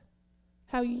heart,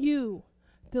 how you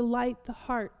delight the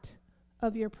heart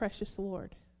of your precious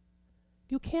Lord.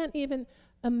 You can't even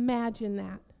imagine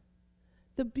that.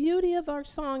 The beauty of our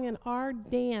song and our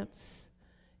dance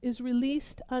is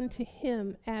released unto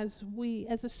him as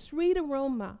a sweet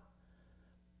aroma,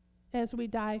 as we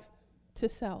die to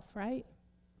self, right?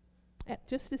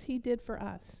 Just as he did for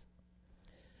us.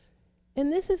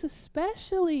 And this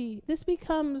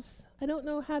becomes, I don't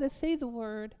know how to say the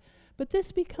word, but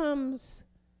this becomes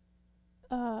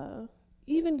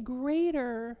even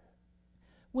greater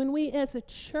when we as a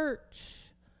church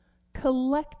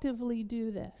collectively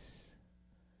do this.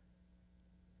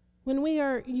 When we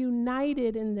are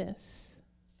united in this.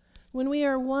 When we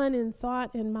are one in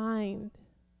thought and mind.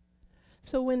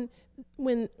 So when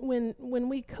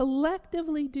we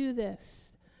collectively do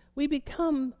this, we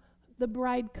become the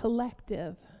bride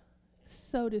collective,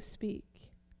 so to speak.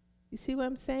 You see what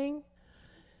I'm saying?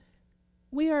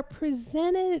 We are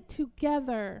presented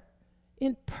together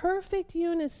in perfect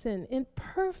unison, in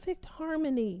perfect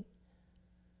harmony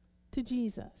to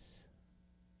Jesus.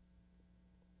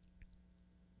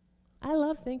 I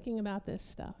love thinking about this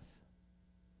stuff.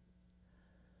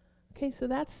 Okay, so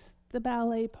that's the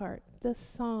ballet part, the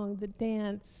song, the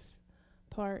dance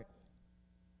part.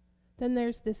 Then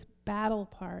there's this battle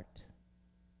part.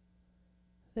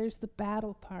 There's the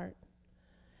battle part.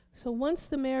 So once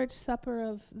the marriage supper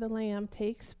of the Lamb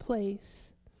takes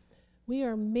place, we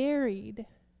are married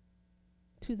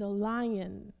to the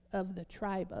Lion of the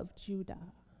tribe of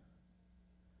Judah.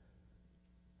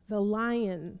 The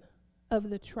Lion of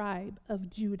the tribe of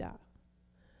Judah.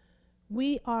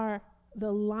 We are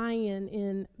the lion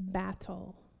in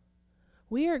battle.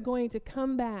 We are going to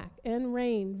come back and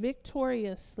reign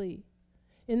victoriously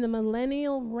in the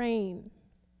millennial reign,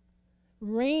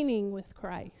 reigning with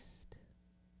Christ.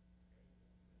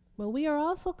 Well, we are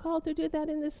also called to do that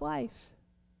in this life.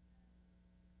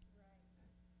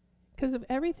 Because of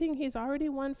everything he's already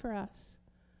won for us,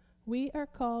 we are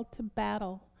called to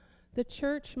battle. The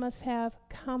church must have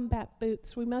combat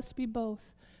boots. We must be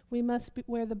both. We must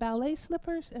wear the ballet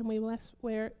slippers and we must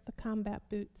wear the combat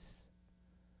boots.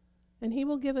 And he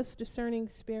will give us discerning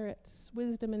spirits,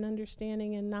 wisdom and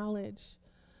understanding and knowledge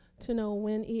to know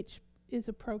when each is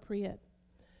appropriate.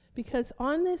 Because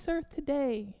on this earth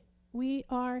today, we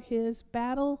are his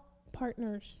battle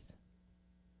partners.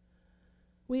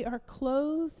 We are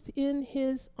clothed in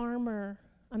his armor.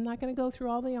 I'm not going to go through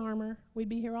all the armor. We'd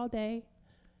be here all day.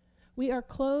 We are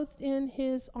clothed in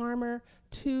his armor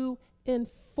to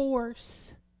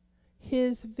enforce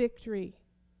his victory,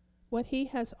 what he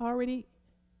has already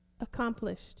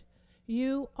accomplished.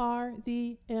 You are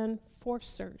the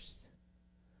enforcers.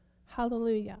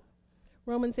 Hallelujah.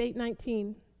 Romans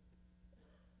 8:19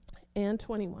 and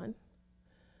 21.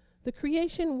 The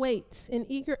creation waits in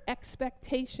eager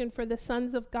expectation for the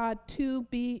sons of God to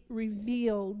be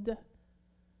revealed.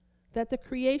 That the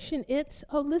creation,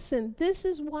 listen, this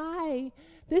is why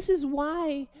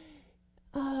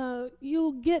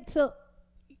you'll get to,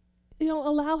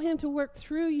 allow him to work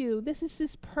through you. This is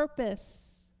his purpose.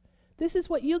 This is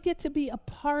what you get to be a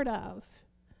part of.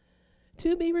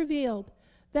 To be revealed.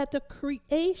 That the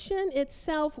creation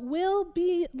itself will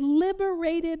be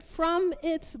liberated from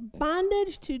its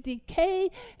bondage to decay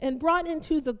and brought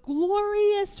into the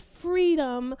glorious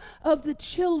freedom of the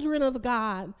children of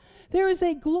God. There is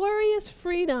a glorious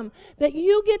freedom that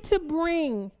you get to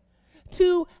bring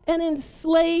to an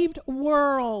enslaved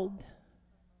world.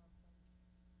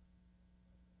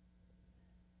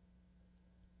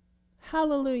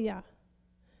 Hallelujah.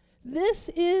 This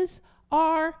is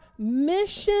our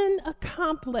mission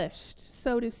accomplished,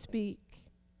 so to speak.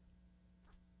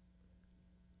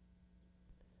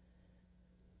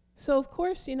 So, of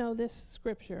course, this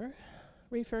scripture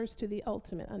refers to the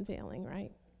ultimate unveiling,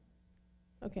 right?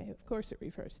 Okay, of course it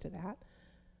refers to that.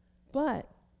 But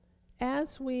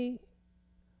as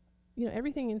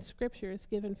everything in scripture is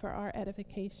given for our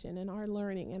edification and our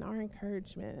learning and our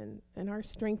encouragement and our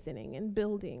strengthening and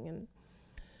building.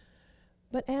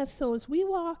 But as we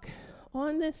walk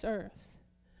on this earth,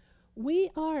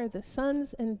 we are the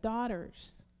sons and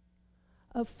daughters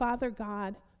of Father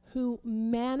God who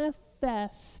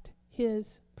manifest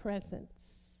his presence.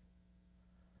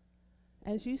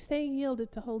 As you stay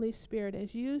yielded to Holy Spirit,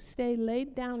 as you stay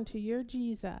laid down to your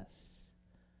Jesus,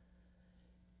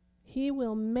 he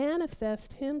will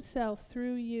manifest himself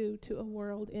through you to a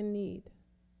world in need.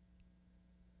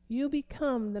 You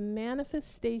become the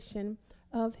manifestation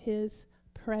of his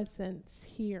presence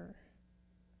here.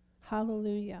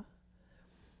 Hallelujah.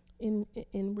 In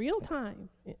real time,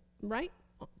 right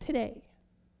today.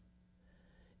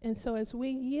 And so as we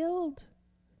yield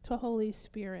to Holy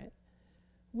Spirit,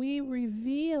 we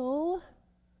reveal,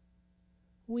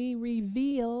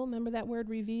 remember that word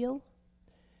reveal?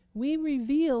 We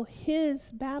reveal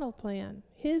his battle plan,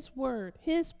 his word,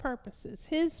 his purposes,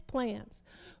 his plans.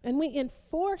 And we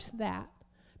enforce that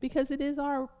because it is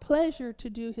our pleasure to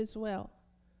do his will.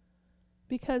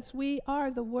 Because we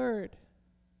are the word,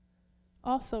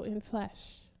 also in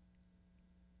flesh.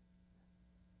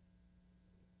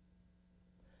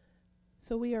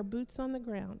 So we are boots on the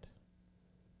ground.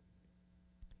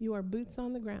 You are boots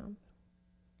on the ground.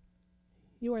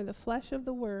 You are the flesh of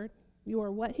the word. You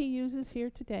are what he uses here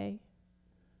today.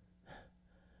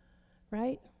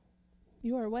 Right?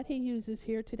 You are what he uses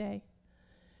here today.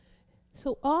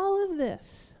 So all of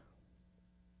this,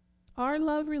 our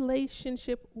love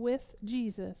relationship with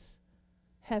Jesus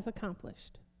has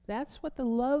accomplished. That's what the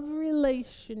love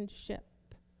relationship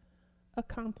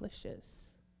accomplishes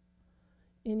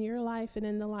in your life and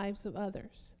in the lives of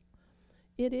others.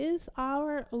 It is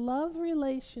our love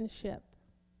relationship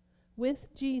with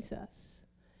Jesus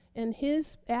and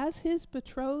as his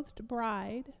betrothed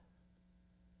bride,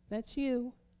 that's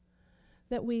you,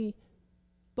 that we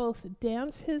both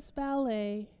dance his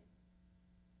ballet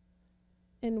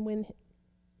and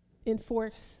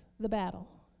enforce the battle,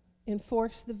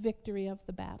 enforce the victory of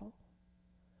the battle.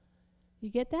 You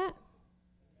get that?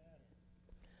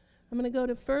 I'm going to go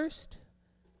to 1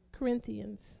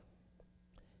 Corinthians.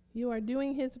 You are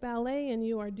doing his ballet and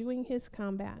you are doing his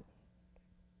combat.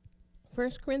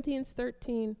 1 Corinthians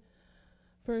 13,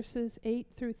 verses 8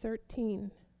 through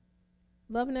 13.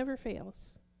 Love never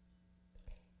fails.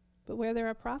 But where there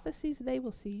are prophecies, they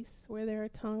will cease. Where there are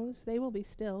tongues, they will be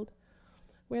stilled.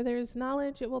 Where there is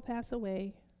knowledge, it will pass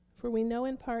away. For we know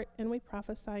in part and we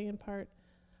prophesy in part.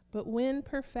 But when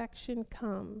perfection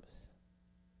comes,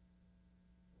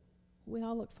 we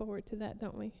all look forward to that,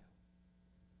 don't we?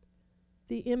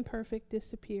 The imperfect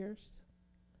disappears.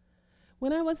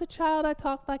 When I was a child, I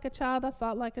talked like a child, I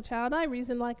thought like a child, I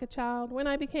reasoned like a child. When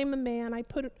I became a man, I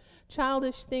put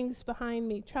childish things behind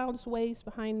me, childish ways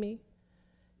behind me.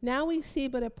 Now we see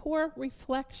but a poor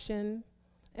reflection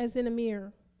as in a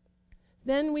mirror.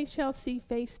 Then we shall see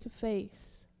face to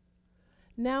face.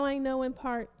 Now I know in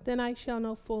part, then I shall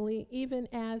know fully, even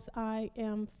as I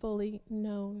am fully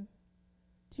known.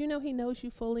 Do you know he knows you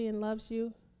fully and loves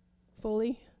you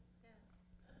fully?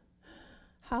 Yeah.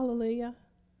 Hallelujah.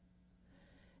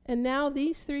 And now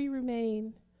these three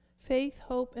remain, faith,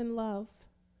 hope, and love.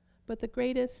 But the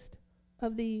greatest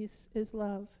of these is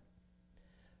love.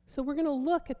 So we're going to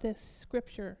look at this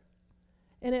scripture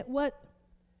and at what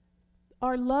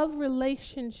our love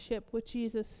relationship with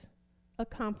Jesus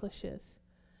accomplishes.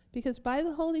 Because by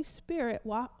the Holy Spirit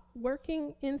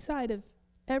working inside of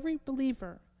every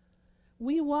believer,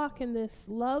 we walk in this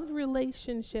love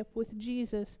relationship with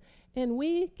Jesus, and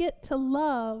we get to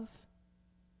love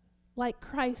like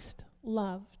Christ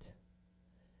loved.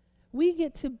 We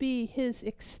get to be his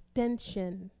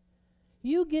extension.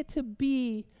 You get to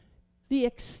be the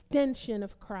extension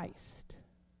of Christ.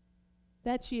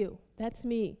 That's you. That's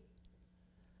me.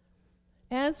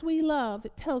 As we love,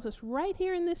 it tells us right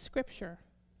here in this scripture,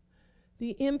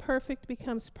 the imperfect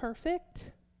becomes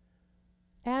perfect.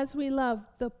 As we love,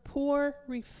 the poor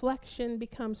reflection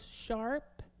becomes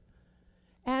sharp.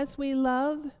 As we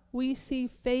love, we see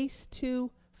face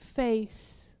to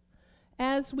face.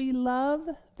 As we love,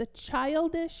 the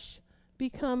childish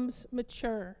becomes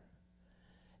mature.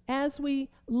 As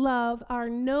we love, our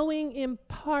knowing in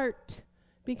part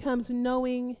becomes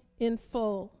knowing in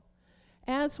full.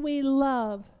 As we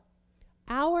love,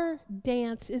 our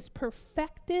dance is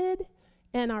perfected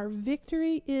and our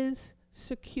victory is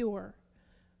secure.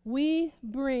 We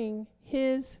bring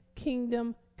his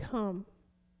kingdom come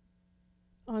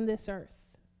on this earth.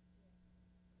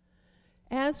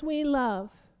 As we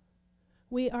love,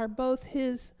 we are both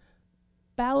his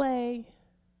ballet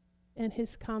and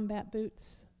his combat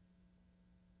boots.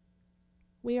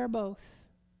 We are both.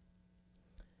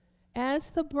 As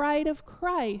the bride of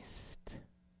Christ,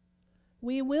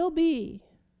 we will be,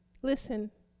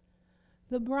 listen,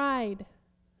 the bride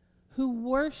who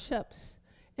worships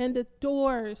and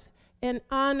adores and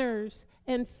honors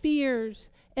and fears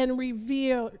and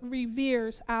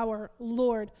reveres our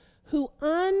Lord, who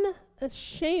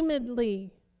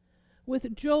unashamedly,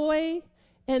 with joy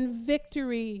and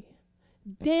victory,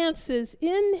 dances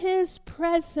in his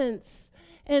presence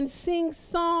and sings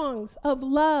songs of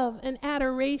love and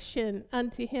adoration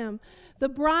unto him. The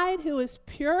bride who is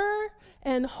pure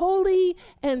and holy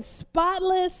and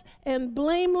spotless and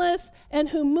blameless and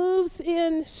who moves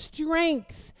in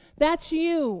strength. That's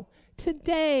you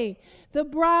today. The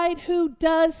bride who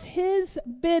does his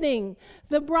bidding.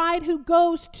 The bride who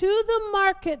goes to the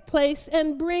marketplace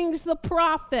and brings the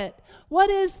prophet.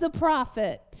 What is the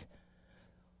prophet?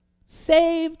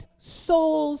 Saved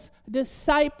souls,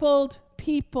 discipled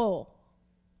people.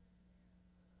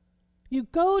 You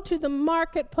go to the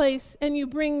marketplace and you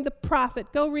bring the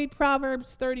prophet. Go read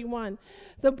Proverbs 31.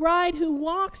 The bride who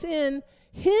walks in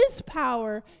his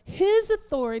power, his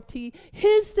authority,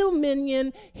 his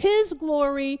dominion, his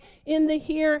glory in the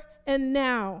here and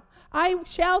now. I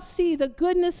shall see the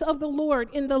goodness of the Lord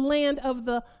in the land of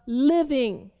the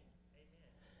living.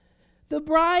 The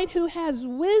bride who has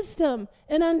wisdom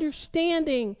and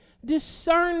understanding,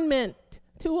 discernment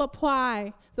to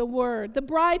apply the word. The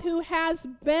bride who has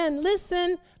been,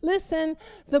 listen,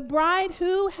 the bride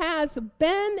who has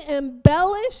been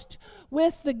embellished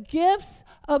with the gifts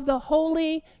of the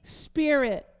Holy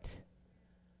Spirit.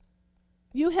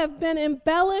 You have been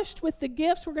embellished with the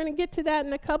gifts, we're going to get to that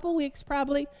in a couple weeks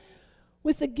probably,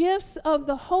 with the gifts of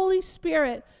the Holy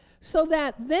Spirit, so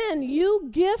that then you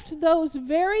gift those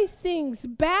very things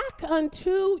back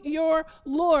unto your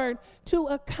Lord to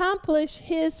accomplish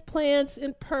his plans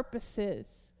and purposes.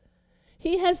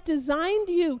 He has designed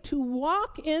you to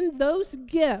walk in those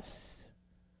gifts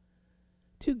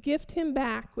to gift him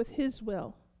back with his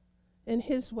will and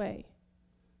his way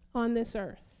on this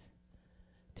earth,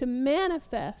 to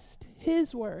manifest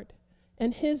his word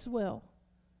and his will,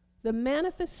 the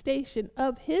manifestation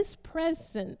of his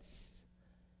presence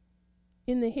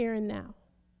in the here and now.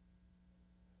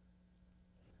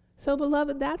 So,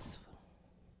 beloved, that's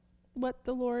what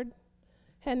the Lord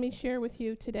had me share with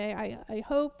you today. I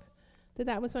hope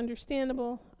that was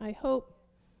understandable. I hope